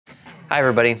Hi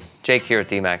everybody, Jake here at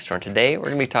Duramax, and today we're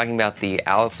going to be talking about the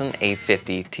Allison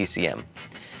A50 TCM.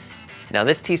 Now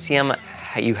this TCM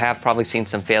you have probably seen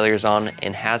some failures on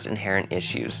and has inherent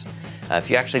issues. If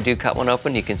you actually do cut one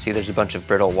open, you can see there's a bunch of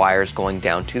brittle wires going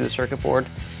down to the circuit board.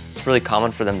 It's really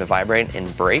common for them to vibrate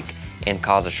and break and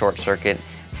cause a short circuit,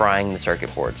 frying the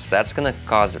circuit board. So that's going to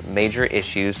cause major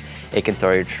issues. It can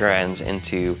throw your trans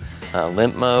into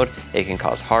limp mode, it can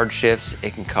cause hard shifts,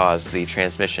 it can cause the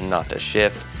transmission not to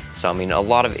shift. So I mean, a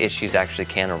lot of issues actually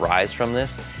can arise from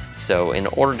this. So in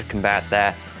order to combat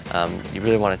that, you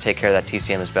really want to take care of that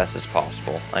TCM as best as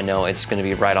possible. I know it's going to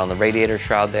be right on the radiator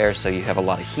shroud there, so you have a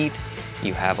lot of heat,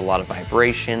 you have a lot of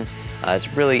vibration.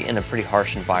 It's really in a pretty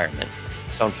harsh environment.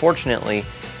 So unfortunately,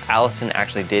 Allison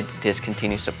actually did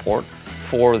discontinue support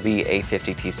for the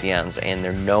A50 TCMs, and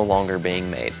they're no longer being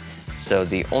made. So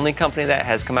the only company that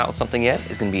has come out with something yet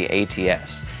is going to be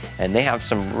ATS, and they have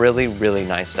some really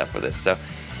nice stuff with this. So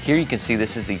here you can see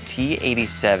this is the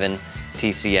T87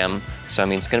 TCM. So I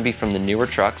mean, it's going to be from the newer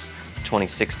trucks,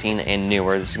 2016 and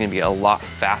newer. This is going to be a lot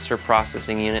faster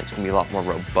processing unit. It's going to be a lot more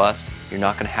robust. You're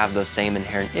not going to have those same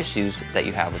inherent issues that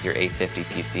you have with your A50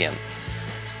 TCM.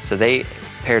 So they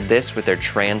paired this with their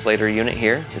Translator unit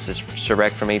here. This is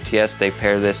direct from ATS. They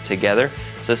pair this together.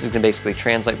 So this is going to basically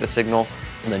translate the signal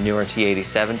from the newer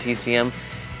T87 TCM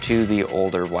to the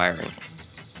older wiring.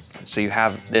 So you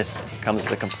have this, comes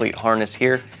with a complete harness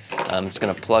here. It's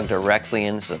going to plug directly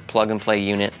in. It's a plug and play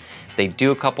unit. They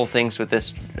do a couple things with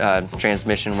this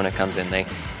transmission when it comes in. They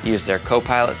use their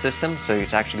co-pilot system, so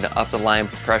it's actually going to up the line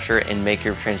pressure and make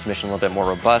your transmission a little bit more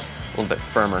robust, a little bit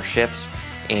firmer shifts.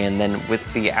 And then with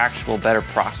the actual better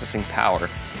processing power,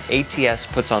 ATS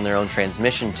puts on their own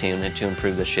transmission tune to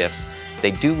improve the shifts.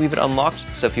 They do leave it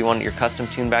unlocked, so if you want your custom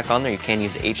tune back on there, you can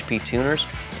use HP tuners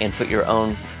and put your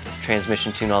own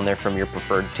transmission tune on there from your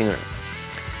preferred tuner.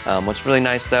 What's really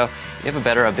nice though, you have a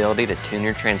better ability to tune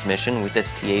your transmission with this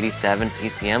T87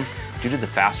 TCM due to the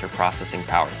faster processing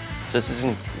power. So this is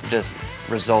going to just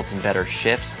result in better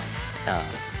shifts,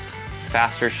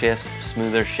 faster shifts,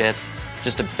 smoother shifts,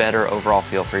 just a better overall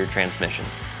feel for your transmission.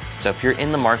 So if you're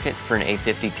in the market for an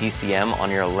A50 TCM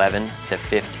on your 11 to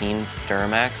 15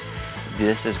 Duramax,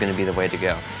 this is going to be the way to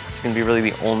go. It's going to be really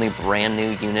the only brand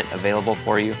new unit available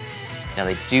for you. Now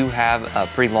they do have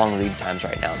pretty long lead times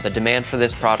right now. The demand for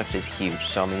this product is huge.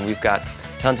 So I mean, we've got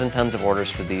tons and tons of orders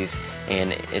for these,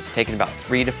 and it's taken about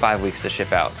 3 to 5 weeks to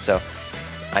ship out. So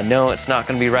I know it's not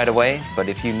going to be right away, but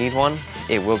if you need one,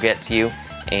 it will get to you,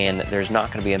 and there's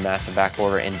not going to be a massive back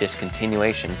order and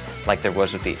discontinuation like there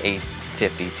was with the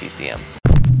A50 TCMs.